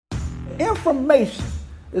Information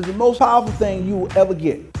is the most powerful thing you will ever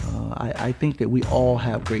get. I think that we all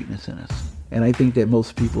have greatness in us. And I think that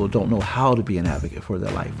most people don't know how to be an advocate for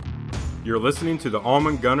their life. You're listening to the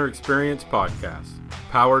Almond Gunner Experience podcast,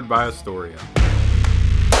 powered by Astoria.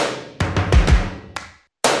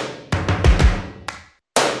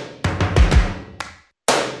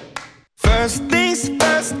 First things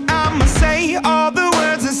first, I'ma say all the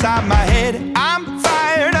words inside my head. I'm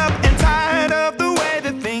fired up and tired of the way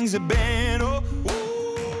that things have been. Oh,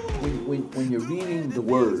 when you're reading the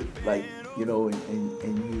word, like, you know,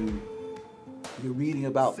 and you're reading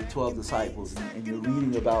about the 12 disciples and you're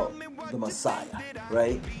reading about the Messiah,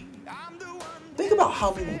 right? Think about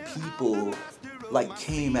how many people like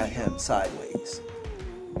came at him sideways.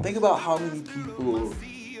 Think about how many people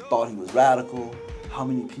thought he was radical, how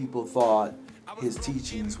many people thought his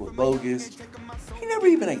teachings were bogus. He never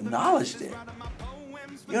even acknowledged it.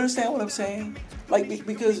 You understand what I'm saying? Like,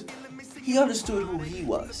 because he understood who he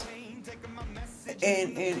was.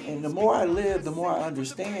 And the more I live, the more I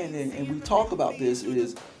understand, and we talk about this,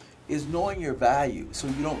 is knowing your value so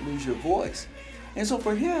you don't lose your voice. And so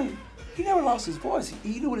for him, he never lost his voice.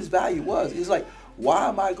 He knew what his value was. He's like, why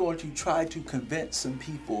am I going to try to convince some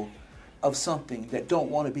people of something that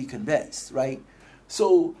don't want to be convinced, right?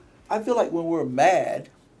 So I feel like when we're mad,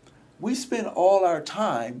 we spend all our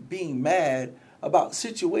time being mad about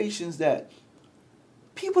situations that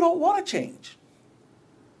people don't want to change.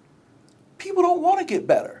 People don't want to get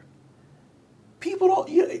better. People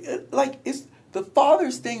don't, like, it's the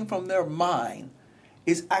farthest thing from their mind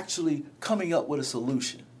is actually coming up with a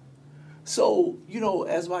solution. So, you know,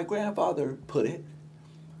 as my grandfather put it,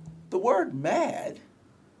 the word mad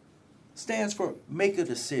stands for make a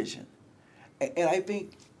decision. And I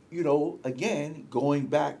think, you know, again, going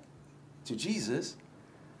back to Jesus,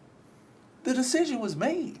 the decision was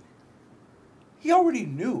made. He already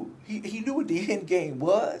knew. He knew what the end game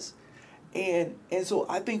was. And so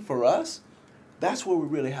I think for us, that's where we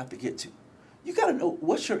really have to get to. You got to know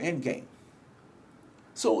what's your end game.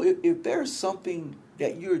 So if there's something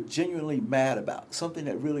that you're genuinely mad about, something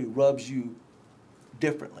that really rubs you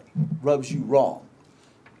differently, rubs you wrong,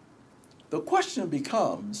 the question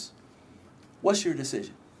becomes, what's your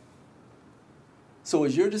decision? So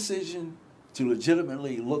is your decision to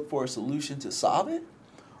legitimately look for a solution to solve it?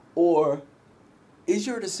 Or is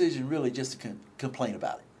your decision really just to complain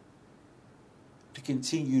about it? To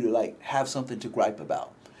continue to like have something to gripe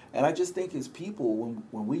about? And I just think as people,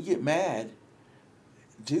 when we get mad,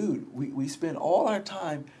 dude, we spend all our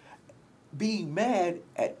time being mad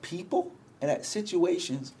at people and at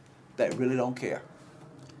situations that really don't care.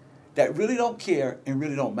 That really don't care and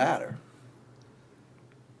really don't matter.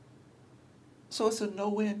 So it's a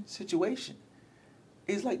no-win situation.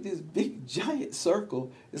 It's like this big giant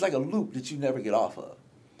circle. It's like a loop that you never get off of.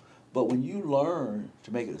 But when you learn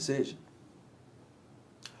to make a decision,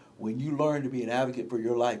 when you learn to be an advocate for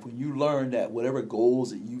your life, when you learn that whatever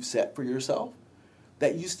goals that you set for yourself,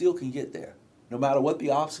 that you still can get there. No matter what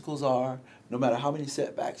the obstacles are, no matter how many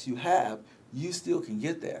setbacks you have, you still can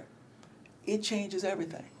get there. It changes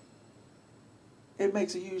everything. It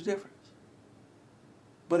makes a huge difference.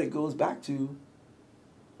 But it goes back to,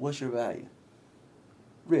 what's your value?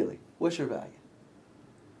 Really, what's your value?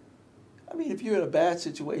 I mean, if you're in a bad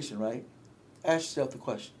situation, right, ask yourself the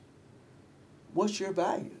question, what's your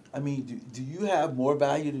value? I mean, do you have more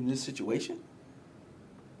value than this situation?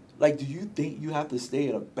 Like, do you think you have to stay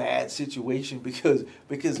in a bad situation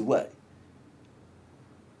because what?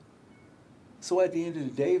 So at the end of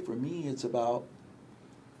the day, for me, it's about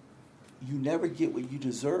you never get what you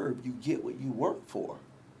deserve, you get what you work for.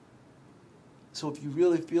 So if you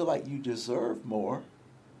really feel like you deserve more,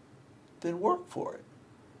 then work for it.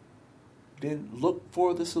 Then look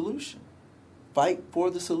for the solution. Fight for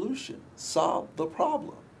the solution. Solve the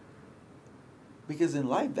problem. Because in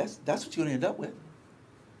life, that's what you're going to end up with.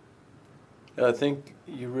 I think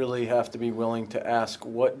you really have to be willing to ask,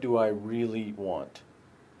 what do I really want?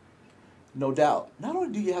 No doubt. Not only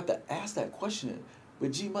do you have to ask that question,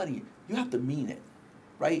 but G Money, you have to mean it,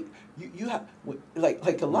 right? You have,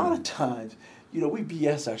 like a lot of times, you know, we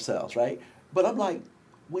BS ourselves, right? But I'm like,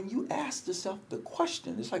 when you ask yourself the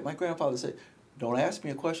question, it's like my grandfather said, don't ask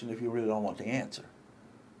me a question if you really don't want the answer.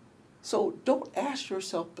 So don't ask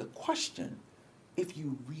yourself the question if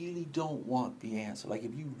you really don't want the answer, like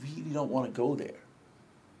if you really don't want to go there.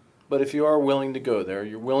 But if you are willing to go there,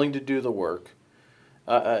 you're willing to do the work.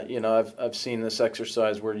 You know, I've seen this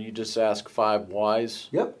exercise where you just ask 5 whys.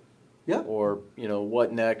 Yep. Or, you know,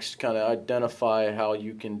 what next, kind of identify how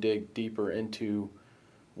you can dig deeper into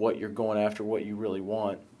what you're going after, what you really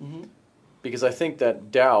want. Mm-hmm. Because I think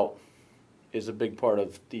that doubt is a big part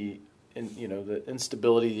of the the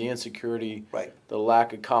instability, the insecurity, Right. the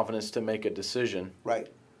lack of confidence to make a decision. Right.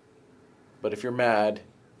 But if you're mad,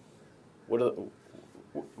 what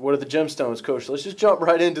are the gemstones, Coach? Let's just jump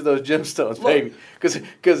right into those gemstones, Look. baby.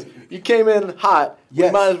 Because you came in hot. Yes.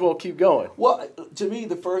 You might as well keep going. Well, to me,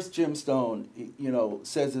 the first gemstone,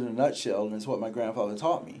 says it in a nutshell, and it's what my grandfather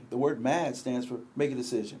taught me. The word MAD stands for make a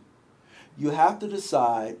decision. You have to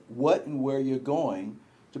decide what and where you're going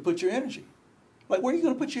to put your energy. Like, where are you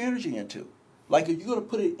going to put your energy into? Like, are you going to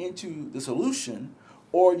put it into the solution,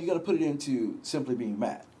 or are you going to put it into simply being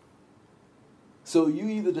mad? So you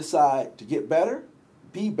either decide to get better,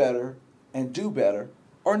 be better, and do better,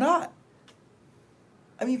 or not.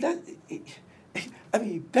 I mean, that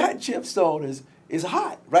gemstone is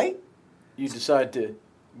hot, right? You decide to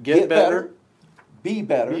get better, be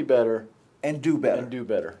better, and do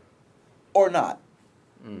better. Or not.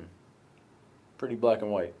 Pretty black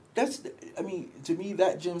and white. To me,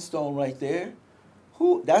 that gemstone right there,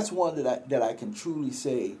 that's one that I can truly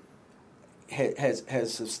say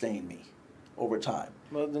has sustained me over time.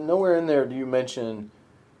 Well, then nowhere in there do you mention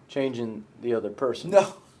changing the other person.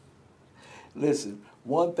 No. Listen,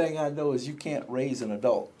 one thing I know is you can't raise an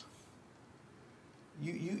adult.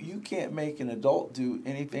 You can't make an adult do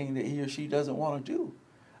anything that he or she doesn't want to do.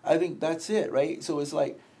 I think that's it, right? So it's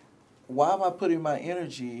like, why am I putting my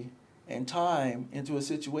energy and time into a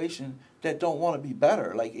situation that don't want to be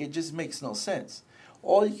better? Like, it just makes no sense.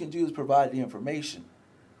 All you can do is provide the information.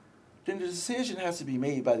 Then the decision has to be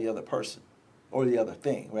made by the other person or the other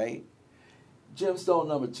thing, right? Gemstone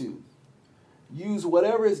number 2. Use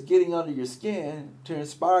whatever is getting under your skin to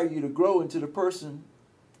inspire you to grow into the person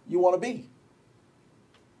you want to be.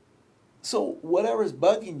 So whatever is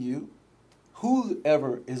bugging you,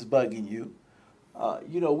 whoever is bugging you,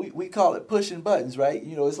 we call it pushing buttons, right?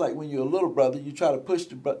 It's like when you're a little brother, you try to push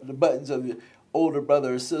the buttons of your older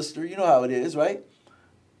brother or sister. You know how it is, right?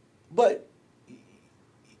 But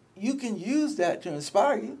you can use that to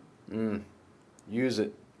inspire you. Use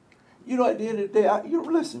it. At the end of the day,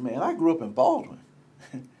 listen, man, I grew up in Baldwin.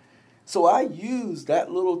 So I used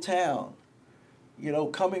that little town,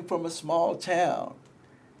 coming from a small town,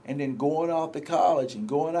 and then going off to college and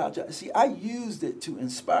going out. I used it to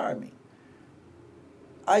inspire me.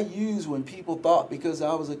 I used when people thought because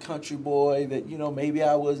I was a country boy that, maybe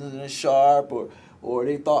I wasn't as sharp or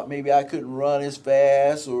they thought maybe I couldn't run as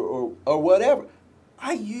fast or whatever.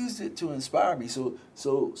 I used it to inspire me.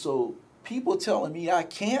 So people telling me I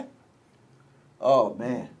can't, oh,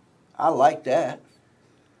 man, I like that.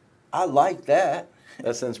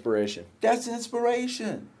 That's inspiration. That's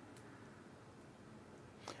inspiration.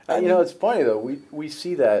 It's funny, though. We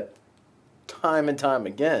see that time and time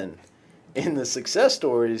again in the success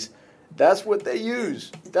stories. That's what they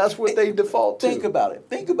use. That's what they default to. Think about it.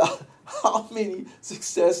 Think about how many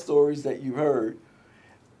success stories that you heard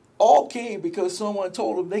all came because someone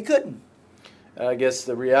told them they couldn't. I guess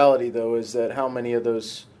the reality, though, is that how many of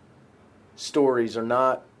those stories are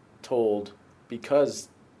not told because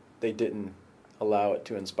they didn't allow it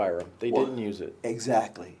to inspire them. They didn't use it.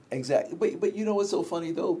 Exactly. But you know what's so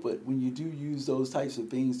funny, though? But when you do use those types of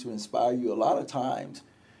things to inspire you, a lot of times,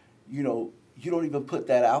 you don't even put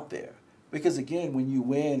that out there. Because, again, when you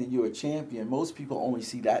win and you're a champion, most people only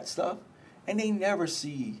see that stuff, and they never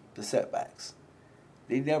see the setbacks.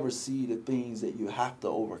 They never see the things that you have to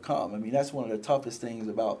overcome. I mean, that's one of the toughest things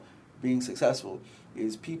about being successful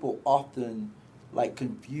is people often,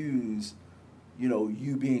 confuse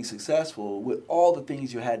you being successful with all the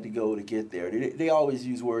things you had to go to get there. They always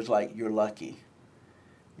use words like you're lucky,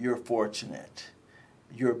 you're fortunate,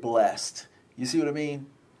 you're blessed. You see what I mean?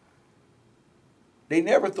 They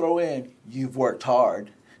never throw in you've worked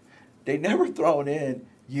hard. They never thrown in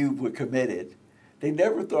you were committed. They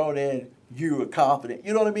never thrown in you were confident.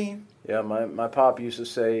 You know what I mean? Yeah, my pop used to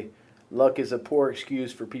say, luck is a poor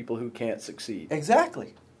excuse for people who can't succeed.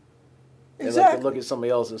 Exactly. They like to look at somebody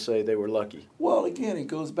else and say they were lucky. Well, again, it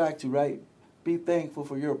goes back to, right, be thankful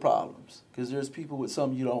for your problems because there's people with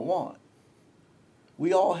something you don't want.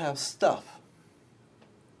 We all have stuff.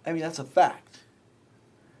 I mean, that's a fact.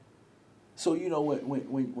 So,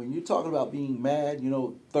 when you're talking about being mad,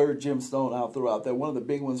 third gemstone I'll throw out there, one of the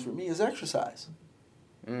big ones for me is exercise.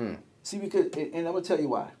 See, because, and I'm going to tell you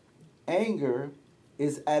why. Anger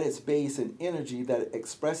is at its base an energy that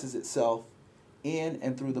expresses itself in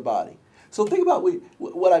and through the body. So think about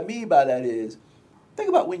what I mean by that is, think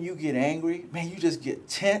about when you get angry, man, you just get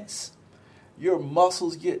tense. Your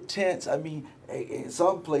muscles get tense. I mean, in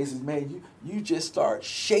some places, man, you just start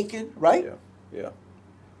shaking, right? Yeah.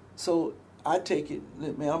 So I take it,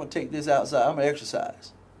 man, I'm going to take this outside. I'm going to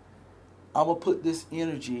exercise. I'm going to put this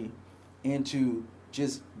energy into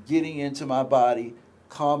just getting into my body,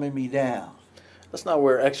 calming me down. That's not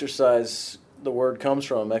where exercise, the word comes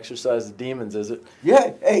from. Exercise the demons, is it?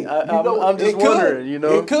 Yeah, hey, I'm just it could. wondering.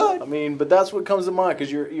 It could. I mean, but that's what comes to mind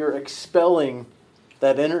because you're expelling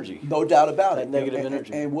that energy. No doubt about That it. negative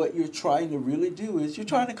energy. And what you're trying to really do is you're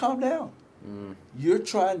trying to calm down. You're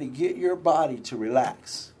trying to get your body to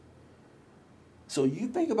relax. So you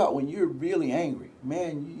think about when you're really angry,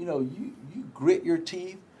 man, you grit your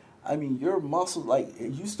teeth. I mean, your muscles, like,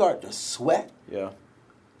 you start to sweat. Yeah.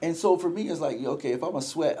 And so for me, it's like, okay, if I'm a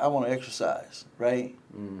sweat, I want to exercise, right?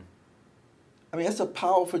 I mean, that's a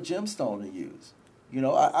powerful gemstone to use.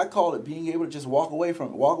 I call it being able to just walk away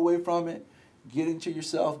from it, get into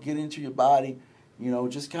yourself, get into your body,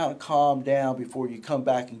 just kind of calm down before you come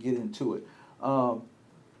back and get into it.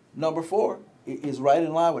 Number 4 is right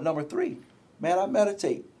in line with number 3. Man, I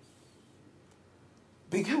meditate.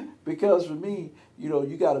 Because for me,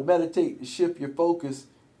 you got to meditate to shift your focus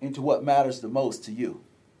into what matters the most to you.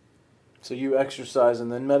 So you exercise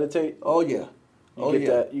and then meditate? Oh yeah.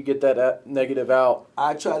 You get that negative out.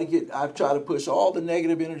 I try to push all the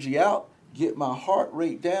negative energy out, get my heart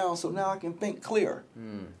rate down so now I can think clear.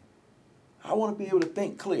 I want to be able to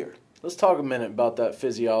think clear. Let's talk a minute about that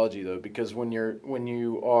physiology though, because when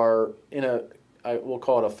you are in we'll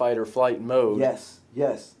call it a fight or flight mode.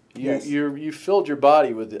 Yes. You filled your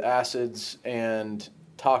body with acids and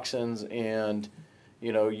toxins, and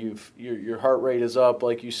your heart rate is up,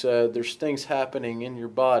 like you said. There's things happening in your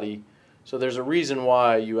body, so there's a reason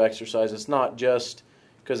why you exercise. It's not just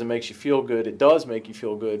because it makes you feel good. It does make you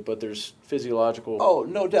feel good, but there's physiological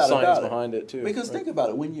no doubt science about behind it too. Because think about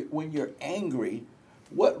it, when you're angry,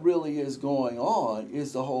 what really is going on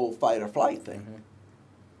is the whole fight or flight thing.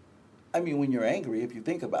 I mean, when you're angry, if you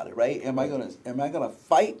think about it, right? Am I gonna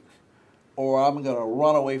fight, or I'm gonna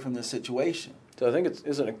run away from this situation? So I think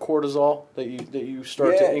isn't it cortisol that you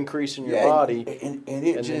start to increase in your body, and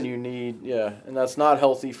then you need and that's not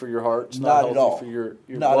healthy for your heart. It's not not at healthy all. for your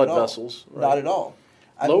Not blood at all. vessels. Right? Not at all.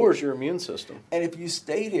 Lowers your immune system. And if you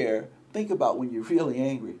stay there, think about when you're really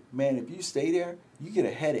angry, man. If you stay there, you get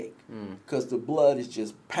a headache because the blood is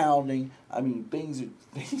just pounding. I mean, things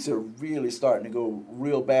are really starting to go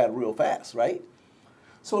real bad, real fast, right?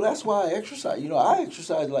 So that's why I exercise. I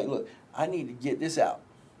exercise like, look, I need to get this out.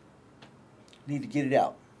 Need to get it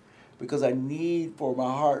out because I need for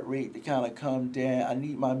my heart rate to kind of come down. I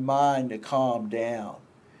need my mind to calm down,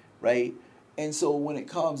 right? And so when it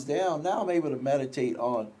calms down, now I'm able to meditate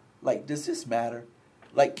on, like, does this matter?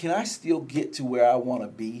 Like, can I still get to where I want to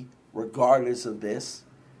be regardless of this?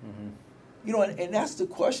 And that's the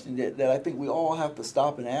question that I think we all have to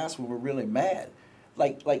stop and ask when we're really mad.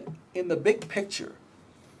 Like in the big picture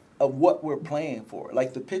of what we're playing for,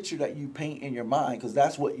 like the picture that you paint in your mind, because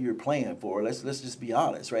that's what you're playing for. Let's just be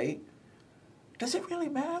honest, right? Does it really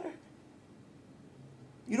matter?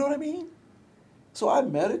 You know what I mean? So I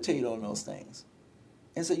meditate on those things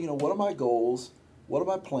and say, what are my goals? What are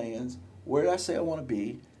my plans? Where did I say I want to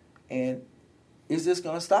be? And is this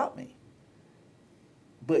going to stop me?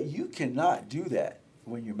 But you cannot do that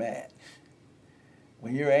when you're mad.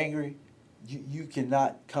 When you're angry, you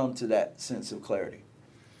cannot come to that sense of clarity,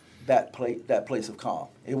 that place of calm.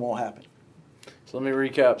 It won't happen. So let me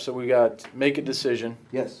recap. So we got make a decision.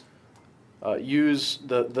 Yes. Use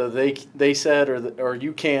the they said or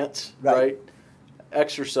you can't, right?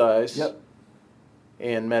 Exercise. Yep.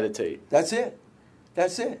 And meditate. That's it.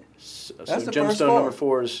 So That's the gemstone first number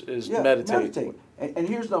 4 is meditate. And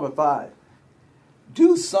here's number 5.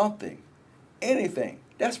 Do something, anything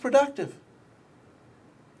that's productive.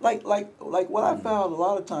 Like what I found a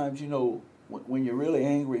lot of times, when you're really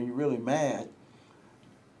angry and you're really mad,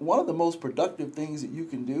 one of the most productive things that you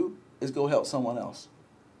can do is go help someone else.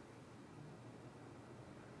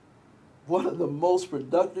 One of the most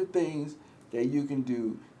productive things that you can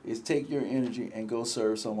do is take your energy and go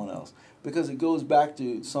serve someone else. Because it goes back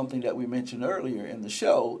to something that we mentioned earlier in the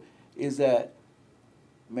show, is that,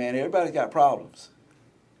 man, everybody's got problems.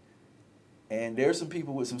 And there's some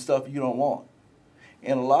people with some stuff you don't want.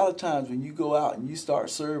 And a lot of times when you go out and you start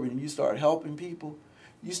serving and you start helping people,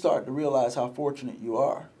 you start to realize how fortunate you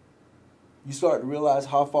are. You start to realize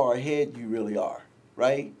how far ahead you really are,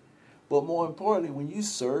 right? But more importantly, when you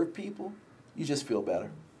serve people, you just feel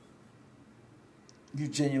better. You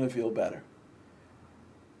genuinely feel better.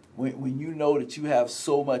 When you know that you have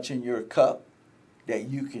so much in your cup that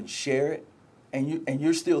you can share it and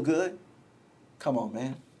you're still good, come on,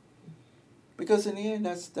 man. Because in the end,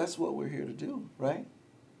 that's what we're here to do, right?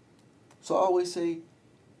 So I always say,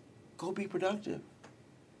 go be productive.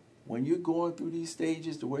 When you're going through these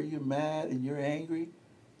stages to where you're mad and you're angry,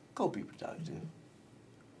 go be productive.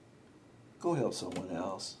 Go help someone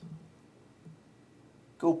else.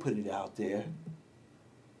 Go put it out there.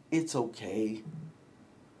 It's okay.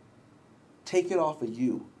 Take it off of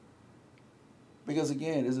you. Because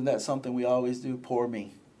again, isn't that something we always do? Poor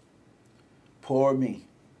me. Poor me.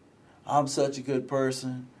 I'm such a good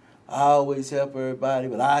person. I always help everybody,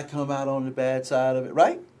 but I come out on the bad side of it,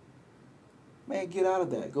 right? Man, get out of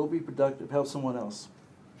that. Go be productive. Help someone else.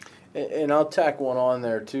 And I'll tack one on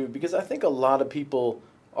there too, because I think a lot of people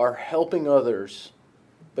are helping others,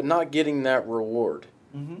 but not getting that reward.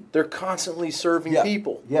 Mm-hmm. They're constantly serving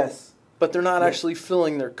people. Yes. But they're not Yes. actually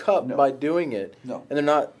filling their cup No. by doing it. No. And they're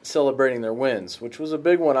not celebrating their wins, which was a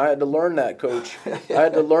big one. I had to learn that, Coach. I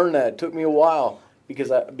had to learn that. It took me a while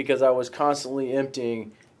because I was constantly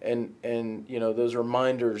emptying and those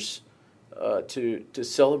reminders to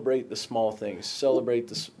celebrate the small things,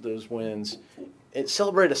 celebrate those wins, and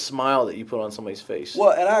celebrate a smile that you put on somebody's face.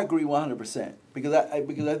 Well, and I agree 100% because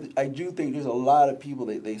I do think there's a lot of people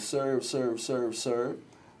that they serve,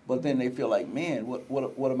 but then they feel like, man,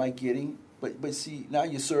 what am I getting? But see, now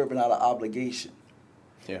you're serving out of obligation.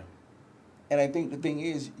 Yeah. And I think the thing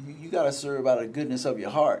is, you got to serve out of the goodness of your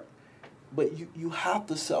heart. But you have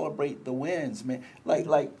to celebrate the wins, man. Like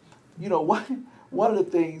one of the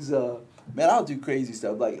things, man, I'll do crazy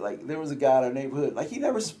stuff. Like there was a guy in our neighborhood, like he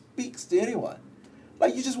never speaks to anyone.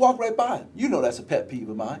 Like you just walk right by him. You know that's a pet peeve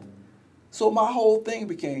of mine. So my whole thing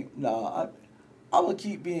became, I'm going to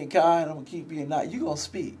keep being kind. I'm going to keep being nice. You're going to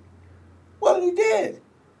speak. Well, he did.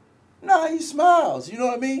 He smiles. You know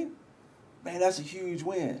what I mean? Man, that's a huge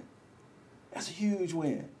win. That's a huge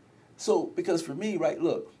win. So, because for me, right,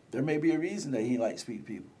 look, there may be a reason that he didn't like to speak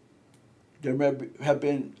to people. There may have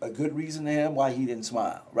been a good reason to him why he didn't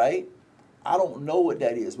smile, right? I don't know what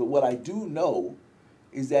that is, but what I do know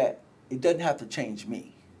is that it doesn't have to change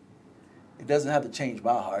me. It doesn't have to change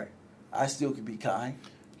my heart. I still can be kind.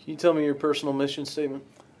 Can you tell me your personal mission statement?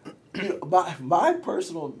 My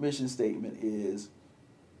personal mission statement is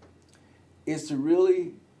to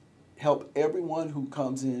really help everyone who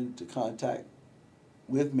comes into contact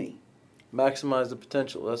with me. Maximize the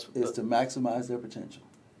potential. Is to maximize their potential.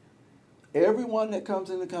 Everyone that comes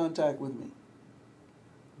into contact with me,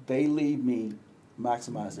 they leave me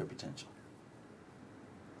maximize their potential.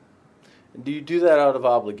 And do you do that out of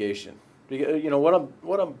obligation? Because,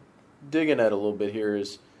 what I'm digging at a little bit here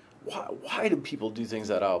is why do people do things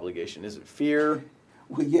out of obligation? Is it fear?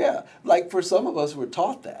 Well, yeah. Like for some of us, we're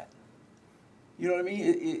taught that. You know what I mean?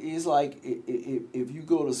 It's like if you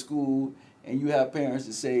go to school and you have parents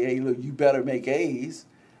that say, hey, look, you better make A's.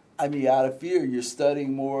 I mean, out of fear, you're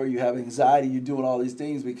studying more, you have anxiety, you're doing all these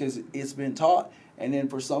things because it's been taught. And then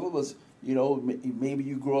for some of us, maybe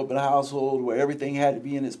you grow up in a household where everything had to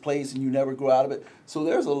be in its place and you never grow out of it. So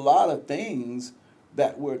there's a lot of things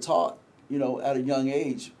that we're taught, at a young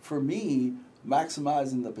age. For me,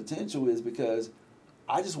 maximizing the potential is because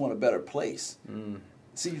I just want a better place. Mm.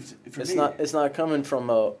 See, for me, it's not coming from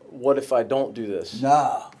a what if I don't do this?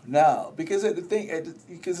 No, because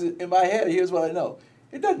in my head, here's what I know: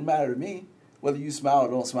 it doesn't matter to me whether you smile or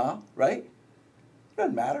don't smile, right? It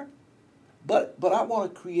doesn't matter. But I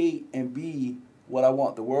want to create and be what I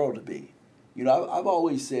want the world to be. I've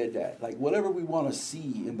always said that, like whatever we want to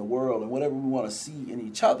see in the world and whatever we want to see in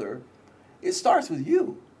each other, it starts with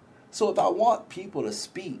you. So if I want people to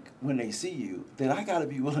speak when they see you, then I got to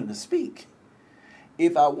be willing to speak.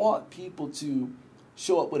 If I want people to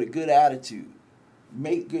show up with a good attitude,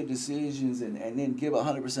 make good decisions, and then give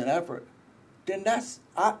 100% effort, then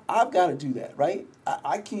I've got to do that, right?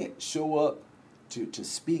 I can't show up to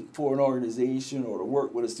speak for an organization or to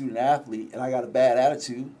work with a student athlete and I got a bad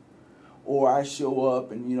attitude, or I show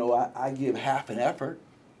up and I give half an effort.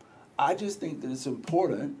 I just think that it's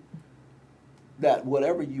important that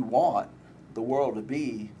whatever you want the world to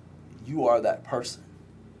be, you are that person.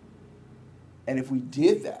 And if we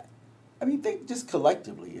did that, think just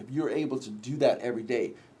collectively, if you're able to do that every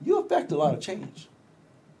day, you affect a lot of change.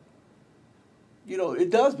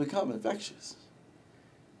 It does become infectious.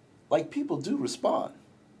 Like people do respond.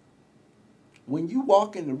 When you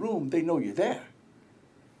walk in the room, they know you're there.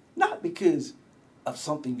 Not because of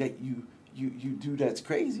something that you do that's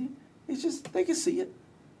crazy. It's just they can see it.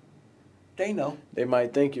 They know. They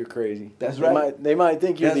might think you're crazy. That's right. They might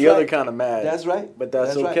think you're That's the right. other kind of mad. That's right. But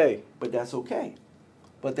that's okay. Right. But that's okay.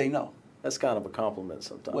 But they know. That's kind of a compliment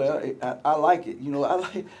sometimes. Well, I like it.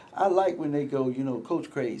 I like when they go, Coach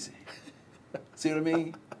crazy. See what I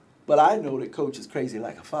mean? But I know that Coach is crazy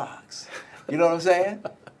like a fox. You know what I'm saying?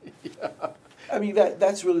 Yeah.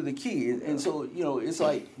 That's really the key. And so, it's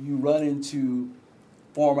like you run into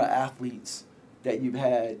former athletes that you've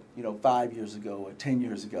had, 5 years ago or 10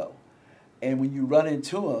 years ago. And when you run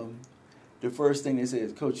into them, the first thing they say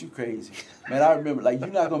is, Coach, you crazy. Man, I remember, like, you're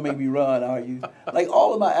not going to make me run, are you? Like,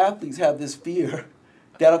 all of my athletes have this fear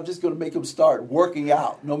that I'm just going to make them start working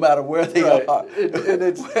out no matter where they are.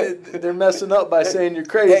 They're messing up by saying you're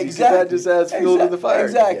crazy. Exactly. That just adds fuel to the fire.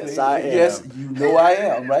 Exactly. Yes, I am. Yes, you know I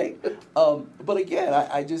am, right? But again,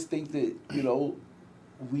 I just think that, you know,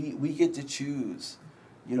 we get to choose,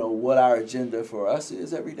 you know, what our agenda for us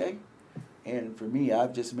is every day. And for me,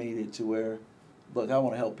 I've just made it to where, look, I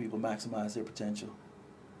want to help people maximize their potential.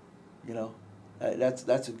 You know,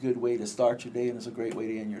 that's a good way to start your day, and it's a great way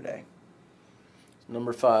to end your day.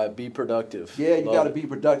 Number 5, be productive. Yeah, you got to be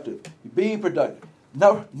productive. Be productive.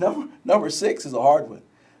 Number 6 is a hard one,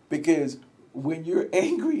 because when you're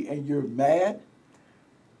angry and you're mad,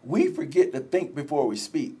 we forget to think before we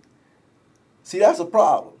speak. See, that's a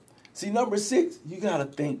problem. See, number 6, you got to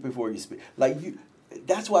think before you speak.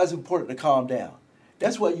 That's why it's important to calm down.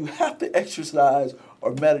 That's why you have to exercise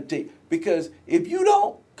or meditate, because if you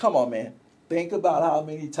don't, come on, man, think about how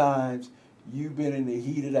many times you've been in the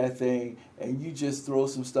heat of that thing and you just throw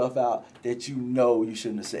some stuff out that you know you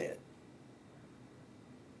shouldn't have said.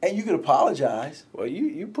 And you can apologize. Well,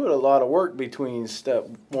 you put a lot of work between step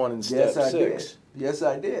 1 and step 6. Yes,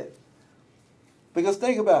 I did. Because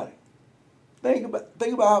think about it. Think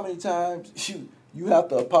about how many times you have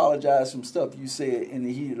to apologize for stuff you said in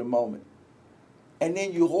the heat of the moment. And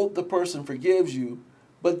then you hope the person forgives you,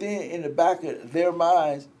 but then in the back of their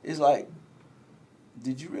minds, it's like,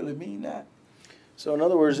 did you really mean that? So in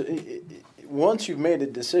other words, once you've made a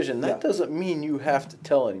decision, that doesn't mean you have to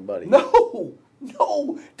tell anybody. No.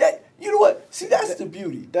 That, you know what? See, that's the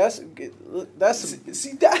beauty.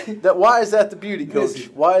 See that. Why is that the beauty, Coach?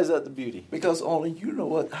 Listen, why is that the beauty? Because only you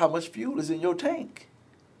know how much fuel is in your tank.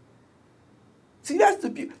 See, that's the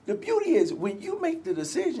beauty. The beauty is when you make the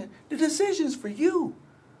decision's for you.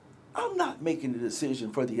 I'm not making the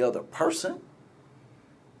decision for the other person.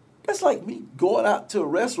 That's like me going out to a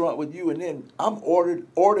restaurant with you and then I'm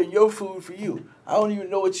ordering your food for you. I don't even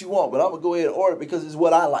know what you want, but I'm going to go ahead and order it because it's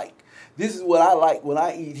what I like. This is what I like when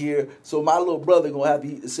I eat here, so my little brother going to have to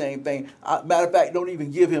eat the same thing. Matter of fact, don't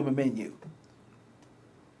even give him a menu.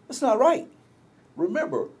 That's not right.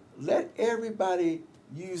 Remember, let everybody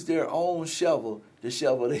use their own shovel to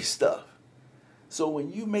shovel their stuff. So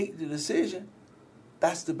when you make the decision,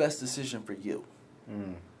 that's the best decision for you.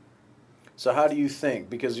 Mm. So how do you think?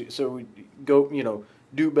 Because we go,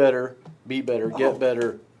 do better, be better, get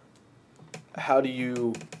better. How do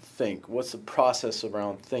you think? What's the process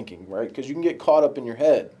around thinking, right? Because you can get caught up in your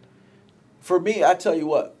head. For me, I tell you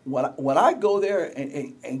what, when I go there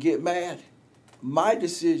and get mad, my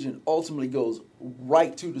decision ultimately goes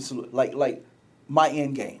right to the solution, like my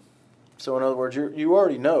end game. So in other words, you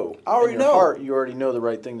already know. I already in your know. Heart, you already know the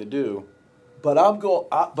right thing to do. But I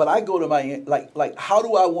go to my end, like how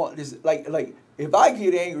do I want this? Like if I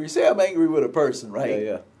get angry, say I'm angry with a person, right?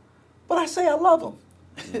 Yeah. But I say I love them,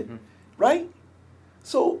 mm-hmm. Right?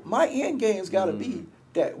 So my end game's got to be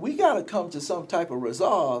that we got to come to some type of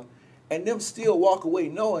resolve, and them still walk away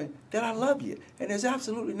knowing that I love you, and there's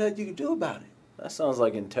absolutely nothing you can do about it. That sounds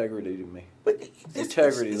like integrity to me. But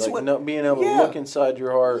integrity, it's being able to look inside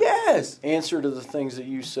your heart. Yes. Answer to the things that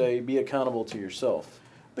you say. Be accountable to yourself.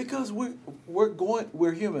 Because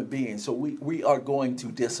we're human beings, so we are going to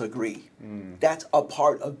disagree. Mm. That's a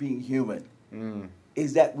part of being human,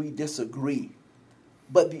 is that we disagree.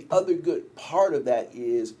 But the other good part of that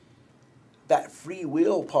is that free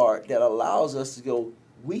will part that allows us to go,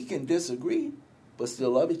 we can disagree, but still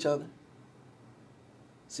love each other.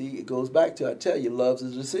 See, it goes back to, I tell you, love's a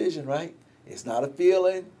decision, right? It's not a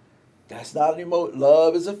feeling. That's not an emotion.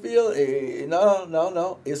 Love is a feeling.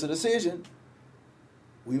 No. It's a decision.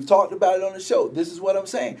 We've talked about it on the show. This is what I'm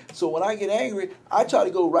saying. So when I get angry, I try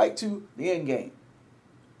to go right to the end game.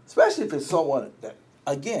 Especially if it's someone that,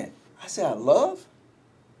 again, I say I love.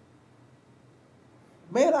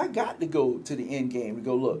 Man, I got to go to the end game and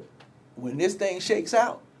go, look, when this thing shakes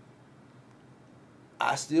out,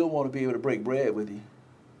 I still want to be able to break bread with you.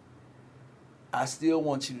 I still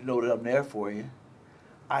want you to know that I'm there for you.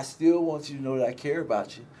 I still want you to know that I care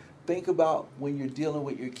about you. Think about when you're dealing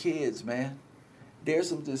with your kids, man. There's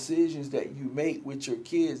some decisions that you make with your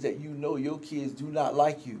kids that you know your kids do not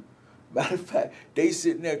like you. Matter of fact, they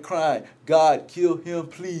sitting there crying, God, kill him,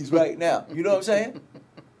 please, right now. You know what I'm saying?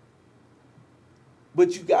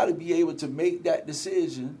 But you got to be able to make that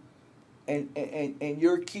decision and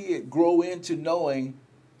your kid grow into knowing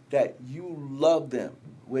that you love them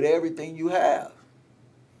with everything you have.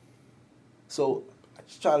 So I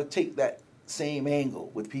just try to take that same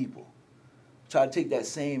angle with people. Try to take that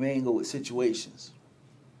same angle with situations.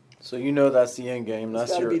 So you know that's the end game. It's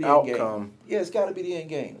That's gotta your be the end game. outcome. Yeah, it's got to be the end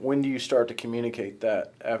game. When do you start to communicate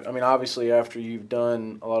that? I mean, obviously after you've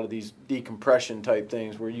done a lot of these decompression type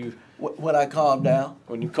things, where you When I calm down.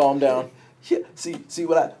 when you calm down. Yeah. See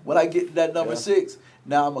when I get to that number Yeah. 6,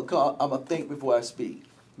 now I'm gonna think before I speak.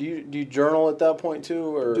 Do you journal at that point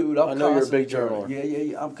too, or Dude, I know you're a big constantly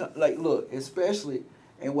journaler. Yeah. Like, look, especially,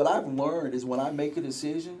 and what I've learned is when I make a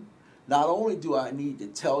decision, not only do I need to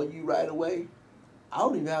tell you right away, I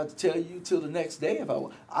don't even have to tell you till the next day if I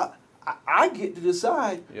want. I get to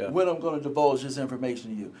decide Yeah. when I'm going to divulge this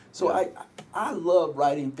information to you. So Yeah. I love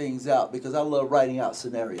writing things out because I love writing out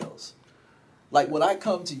scenarios. Like when I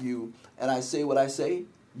come to you and I say what I say,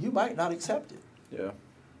 you might not accept it. Yeah.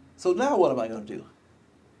 So now what am I going to do?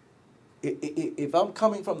 If I'm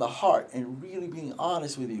coming from the heart and really being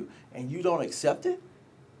honest with you and you don't accept it,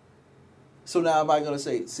 so now am I going to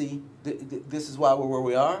say, see, this is why we're where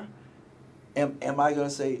we are? Am I going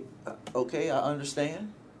to say, okay, I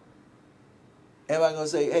understand? Am I going to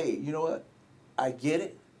say, hey, you know what? I get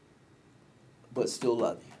it, but still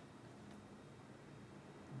love you.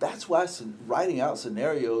 That's why writing out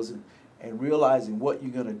scenarios and realizing what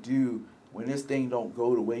you're going to do when this thing don't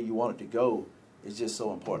go the way you want it to go is just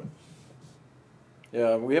so important.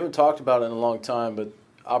 Yeah, we haven't talked about it in a long time, but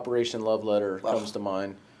Operation Love Letter comes to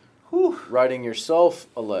mind. Whew. Writing yourself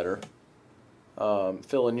a letter,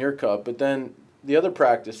 filling your cup. But then the other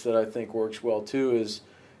practice that I think works well too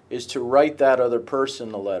is to write that other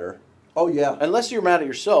person a letter. Oh, yeah. Unless you're mad at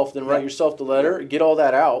yourself, then write Yeah. yourself the letter. Get all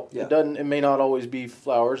that out. Yeah. It may not always be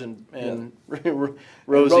flowers and rosy,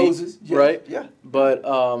 roses, yeah, right? yeah.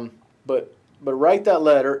 But write that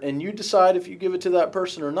letter, and you decide if you give it to that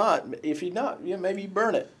person or not. If you not, maybe you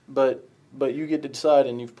burn it. But you get to decide,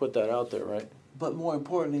 and you've put that out there, right? But more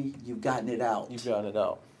importantly, you've gotten it out. You've gotten it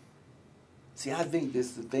out. See, I think this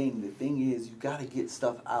is the thing. The thing is, you got to get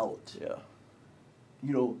stuff out. Yeah.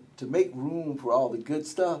 You know, to make room for all the good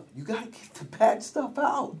stuff, you got to get the bad stuff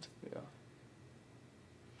out. Yeah.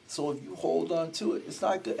 So if you hold on to it, it's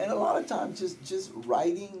not good. And a lot of times, just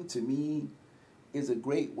writing to me is a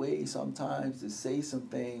great way sometimes to say some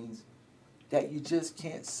things that you just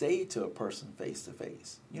can't say to a person face to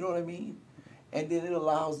face. You know what I mean? And then it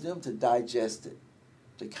allows them to digest it,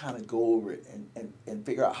 to kind of go over it and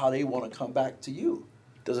figure out how they want to come back to you.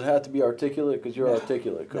 Does it have to be articulate? Because you're No,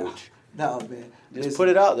 articulate, Coach. No, man. Just Listen, put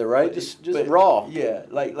it out there, right? but- Just but- raw. Yeah,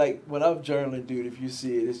 like when I'm journaling, dude, if you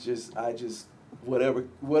see it, it's just,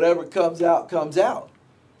 whatever comes out, comes out.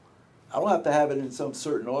 I don't have to have it in some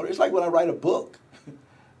certain order. It's like when I write a book.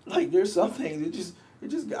 Like there's some things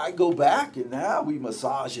I go back and now we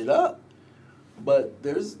massage it up. But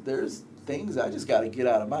there's things I just got to get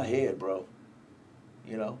out of my head, bro.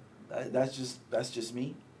 You know, that's just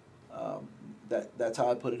me. That's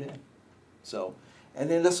how I put it in. So, and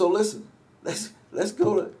then listen, let's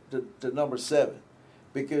go to number 7,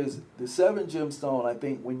 because the 7 gemstone, I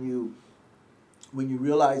think when you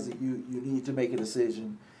realize that you need to make a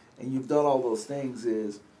decision and you've done all those things,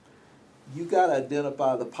 is you got to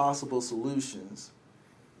identify the possible solutions.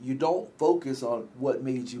 You don't focus on what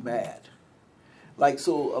made you mad. Like,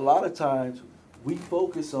 so a lot of times we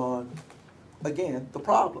focus on, again, the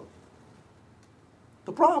problem.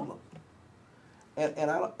 The problem. And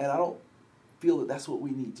I don't feel that that's what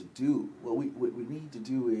we need to do. What we need to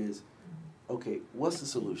do is, okay, what's the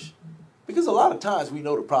solution? Because a lot of times we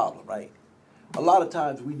know the problem, right? A lot of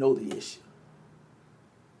times we know the issue.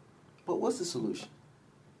 But what's the solution?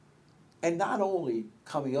 And not only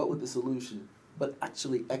coming up with the solution, but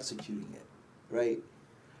actually executing it, right?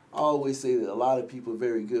 I always say that a lot of people are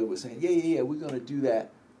very good with saying, yeah, we're going to do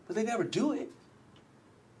that. But they never do it.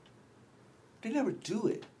 They never do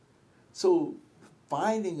it. So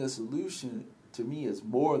finding a solution, to me, is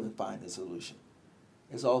more than finding a solution.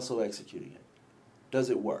 It's also executing it. Does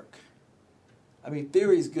it work? I mean,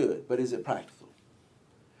 theory is good, but is it practical?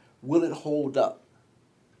 Will it hold up?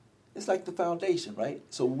 It's like the foundation, right?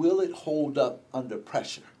 So will it hold up under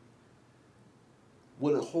pressure?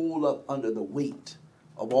 Will it hold up under the weight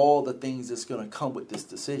of all the things that's going to come with this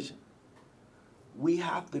decision? We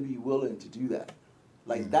have to be willing to do that.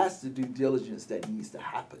 Like, that's the due diligence that needs to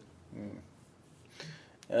happen.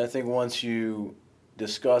 And I think once you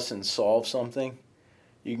discuss and solve something,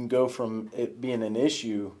 you can go from it being an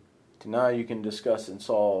issue to now you can discuss and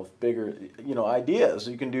solve bigger, ideas.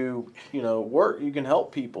 You can do, work. You can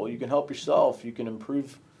help people. You can help yourself. You can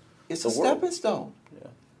improve. It's the a world. stepping stone. Yeah.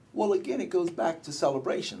 Well, again, it goes back to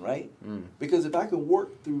celebration, right? Because if I can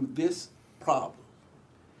work through this problem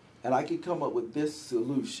and I can come up with this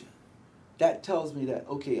solution, that tells me that,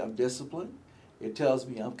 okay, I'm disciplined. It tells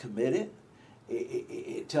me I'm committed.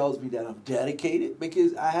 It tells me that I'm dedicated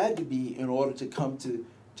because I had to be in order to come to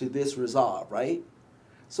this resolve, right?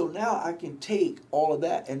 So now I can take all of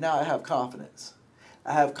that, and now I have confidence.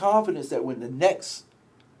 I have confidence that when the next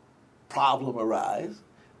problem arises,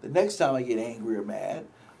 the next time I get angry or mad,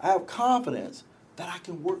 I have confidence that I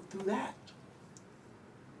can work through that.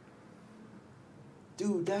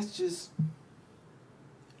 Dude, that's just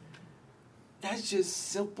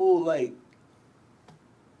simple, like,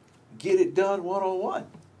 get it done one-on-one.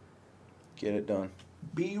 Get it done.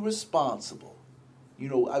 Be responsible. You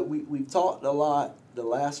know, we've talked a lot the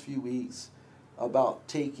last few weeks about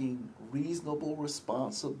taking reasonable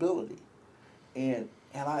responsibility. And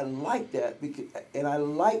I like that because, and I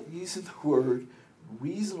like using the word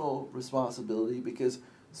reasonable responsibility because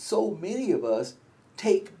so many of us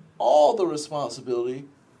take all the responsibility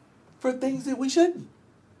for things that we shouldn't.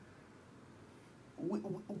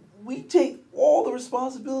 We take all the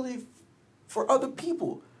responsibility for other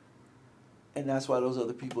people. And that's why those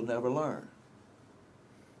other people never learn.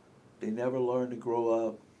 They never learn to grow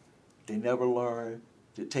up. They never learn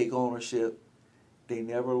to take ownership. They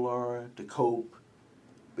never learn to cope.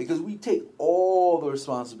 Because we take all the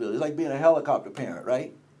responsibility. It's like being a helicopter parent,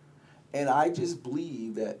 right? And I just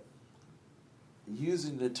believe that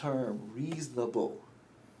using the term reasonable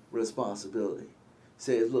responsibility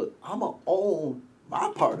says, look, I'm going to own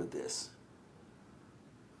my part of this.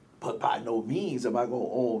 But by no means am I going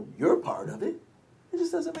to own your part of it. It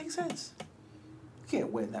just doesn't make sense. You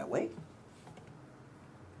can't win that way.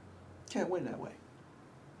 Can't win that way.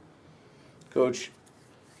 Coach,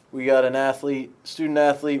 we got an athlete, student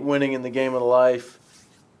athlete winning in the game of life.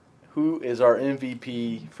 Who is our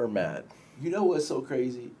MVP for MAD? You know what's so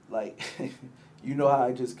crazy? Like, you know how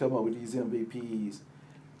I just come up with these MVPs.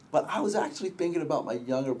 But I was actually thinking about my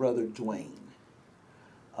younger brother, Dwayne.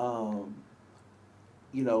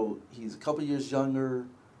 You know, he's a couple years younger,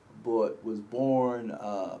 but was born,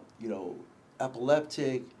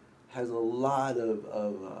 epileptic, has a lot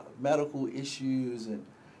of medical issues, and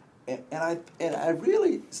I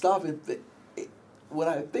really stop and when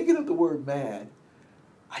I'm thinking of the word mad,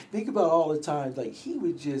 I think about all the times like he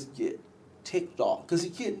would just get ticked off because he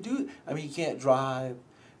can't do. I mean, he can't drive.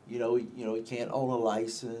 He can't own a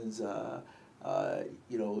license.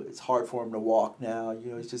 It's hard for him to walk now.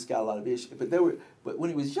 He's just got a lot of issues. But when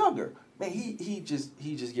he was younger, man, he just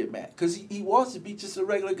get mad because he wants to be just a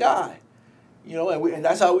regular guy. And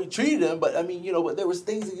that's how we treated him. But I mean, but there was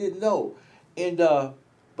things he didn't know, and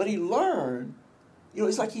but he learned.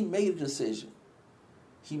 It's like he made a decision.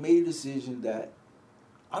 He made a decision that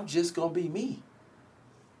I'm just gonna be me.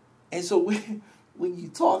 And so when you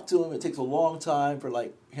talk to him, it takes a long time for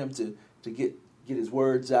like him to get his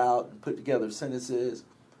words out and put together sentences.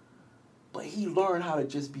 But he learned how to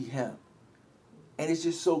just be him, and it's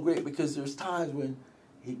just so great because there's times when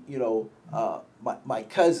my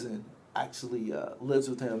cousin actually lives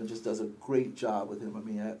with him and just does a great job with him. I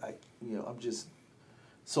mean, I'm just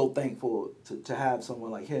so thankful to have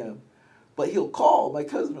someone like him. But my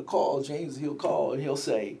cousin will call, James, he'll call and he'll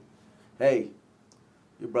say, hey,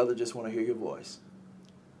 your brother just want to hear your voice.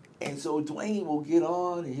 And so Dwayne will get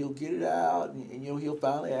on and he'll get it out and he'll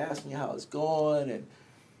finally ask me how it's going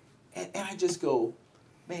and I just go,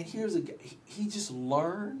 man, here's a guy, he just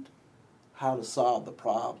learned how to solve the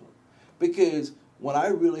problem. Because when I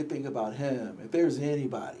really think about him, if there's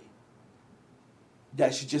anybody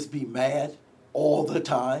that should just be mad all the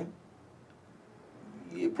time,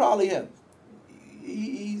 probably him.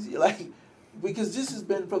 He's like, because this has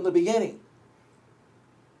been from the beginning.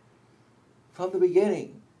 From the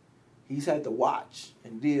beginning, he's had to watch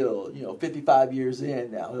and deal, 55 years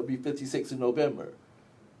in now. He'll be 56 in November.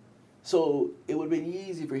 So it would have been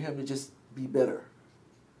easy for him to just be bitter.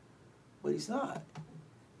 But he's not.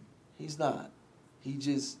 He's not. He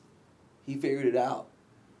figured it out.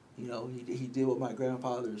 He did what my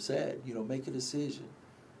grandfather said, make a decision.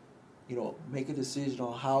 Make a decision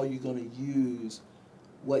on how you're going to use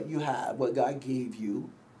what you have, what God gave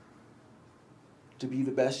you, to be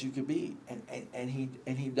the best you can be. And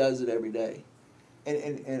he does it every day.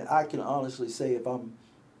 And I can honestly say if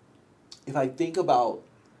I think about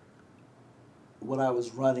when I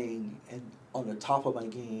was running and on the top of my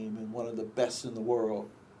game and one of the best in the world,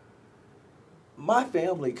 my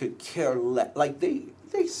family could care less. Like they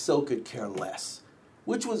so could care less,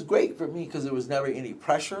 which was great for me because there was never any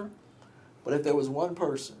pressure. But if there was one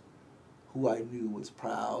person who I knew was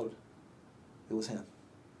proud, it was him.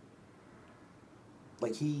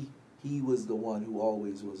 Like he was the one who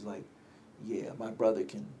always was like, yeah, my brother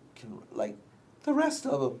can like the rest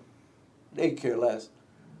of them, they care less.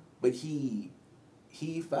 But he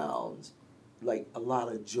found like a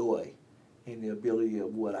lot of joy in the ability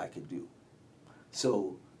of what I can do.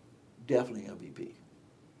 So definitely MVP.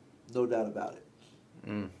 No doubt about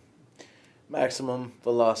it. Maximum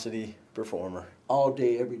velocity performer. All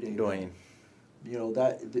day, every day. Dwayne. You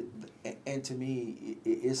know, and to me,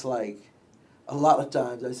 it's like a lot of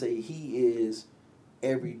times I say he is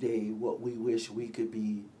every day what we wish we could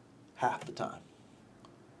be half the time.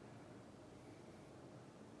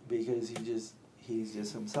 Because he's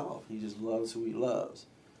just himself. He just loves who he loves,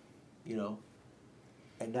 you know.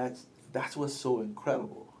 And that's what's so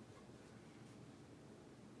incredible.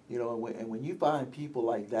 You know, and when you find people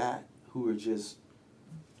like that who are just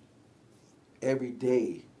every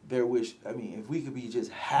day, if we could be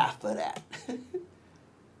just half of that,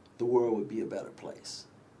 the world would be a better place.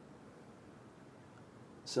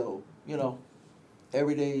 So, you know,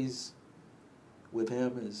 every day's with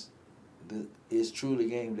him is truly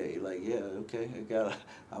game day. Like, yeah, okay,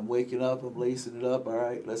 I'm waking up, I'm lacing it up, all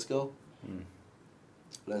right, let's go.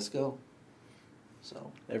 Let's go.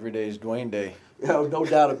 So every day is Dwayne Day. Yeah, no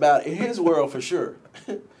doubt about it. In his world, for sure.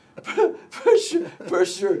 For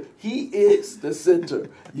sure. He is the center.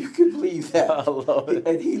 You can believe that. I love it.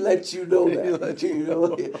 And he lets you know that. He lets you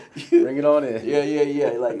know. Bring it on in.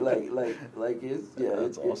 Yeah. Like it's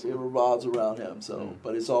That's awesome. It revolves around him. So,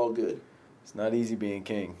 but it's all good. It's not easy being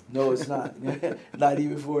king. No, it's not. Not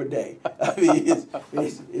even for a day. I mean,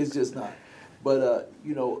 it's just not. But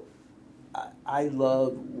you know, I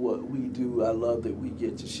love what we do. I love that we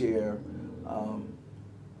get to share.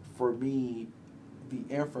 For me, the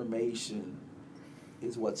information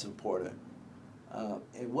is what's important.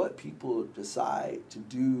 And what people decide to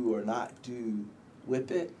do or not do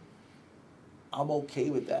with it, I'm okay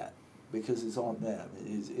with that because it's on them.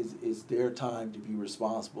 It's their time to be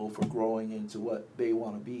responsible for growing into what they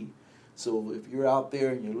want to be. So if you're out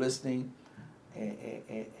there and you're listening,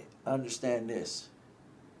 and understand this.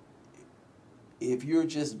 If you're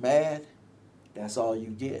just mad, that's all you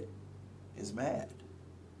get is mad.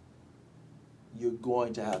 You're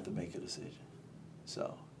going to have to make a decision.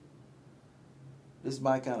 So, this is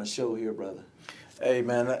my kind of show here, brother. Hey,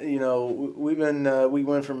 man, you know, we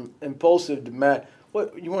went from impulsive to mad.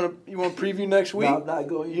 What, you want to preview next week? No, I'm not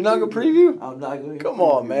going to. You're not going to preview? I'm not going to. Come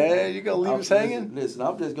on, man. You're going to leave us hanging? Listen,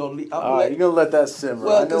 I'm just going to leave. All right, you're going to let that simmer.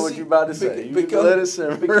 Well, I know what you're about to say. You're going to let it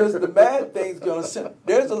simmer. Because the bad thing's going to simmer.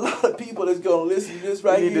 There's a lot of people that's going to listen to this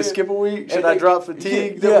right here. You need to skip a week? Should I drop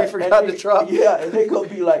fatigue that we forgot to drop? Yeah, and they're going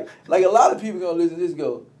to be like a lot of people going to listen to this and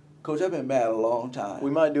go, Coach, I've been mad a long time.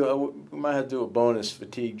 We might have to do a bonus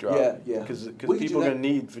fatigue drop. Yeah. Because people are going to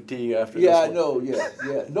need fatigue after this one. Yeah, I know,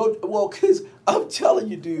 yeah. No, well, because I'm telling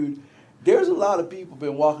you, dude, there's a lot of people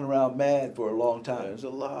been walking around mad for a long time. There's a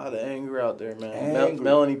lot of anger out there, man.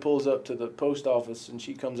 Melanie pulls up to the post office, and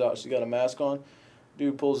she comes out. She's got a mask on.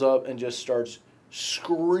 Dude pulls up and just starts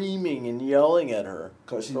screaming and yelling at her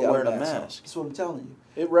for wearing a mask. That's what I'm telling you.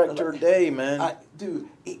 It wrecked her day, man. Dude,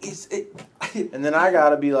 and then I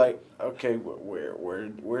gotta be like, okay,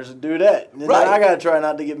 where's the dude at? And then right. I gotta try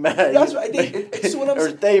not to get mad. That's right. It's what I'm or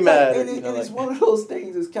stay mad. And it's one of those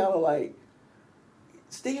things. It's kind of like,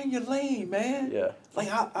 stay in your lane, man. Yeah. Like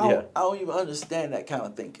I don't even understand that kind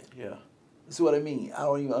of thinking. Yeah. That's what I mean. I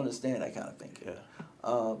don't even understand that kind of thinking.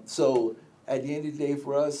 Yeah. So at the end of the day,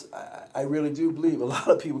 for us, I really do believe a lot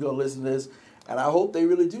of people are gonna listen to this. And I hope they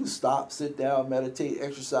really do stop, sit down, meditate,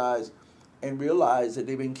 exercise, and realize that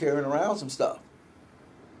they've been carrying around some stuff.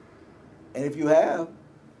 And if you have,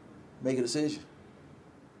 make a decision.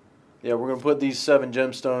 Yeah, we're going to put these 7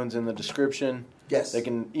 gemstones in the description. Yes. They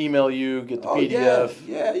can email you, get the PDF.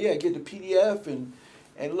 Yeah, get the PDF. And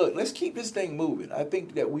look, let's keep this thing moving. I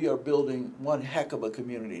think that we are building one heck of a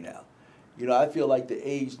community now. You know, I feel like the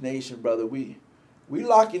Age Nation, brother, we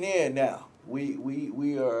locking in now. We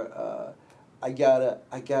are... I got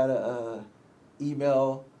a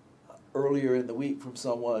email earlier in the week from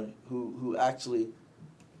someone who actually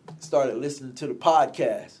started listening to the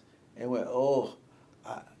podcast and went,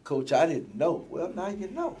 Coach, I didn't know. Well, now you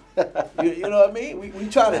know. you know what I mean? We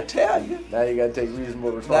try to tell you. Now you got to take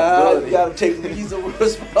reasonable responsibility. Now you got to take reasonable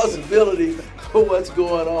responsibility for what's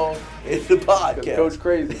going on in the podcast. Coach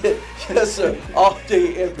crazy. Yes, sir. All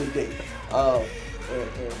day, every day.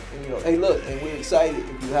 And, you know, hey, look, and we're excited.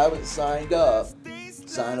 If you haven't signed up,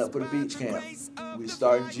 sign up for the beach camp. We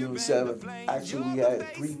start June 7th. Actually, we had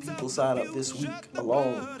 3 people sign up this week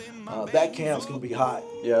alone. That camp's going to be hot.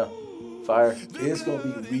 Yeah, fire. It's going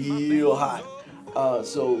to be real hot.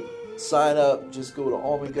 So sign up. Just go to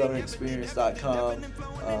almondgunnerexperience.com.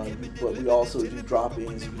 But we also do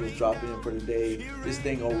drop-ins. You can just drop in for the day. This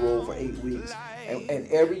thing will roll for 8 weeks. And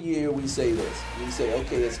every year we say this. We say,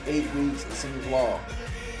 okay, it's 8 weeks. It seems long.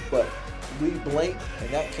 But we blink, and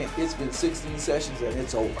it's been 16 sessions, and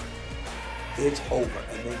it's over. It's over,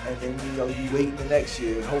 and then you know you wait the next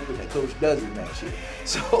year and hoping that coach does it next year.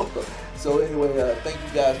 So anyway, thank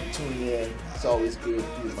you guys for tuning in. It's always good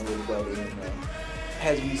to be with my little brother, and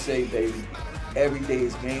as we say, baby, every day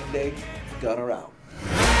is game day. Gunner out.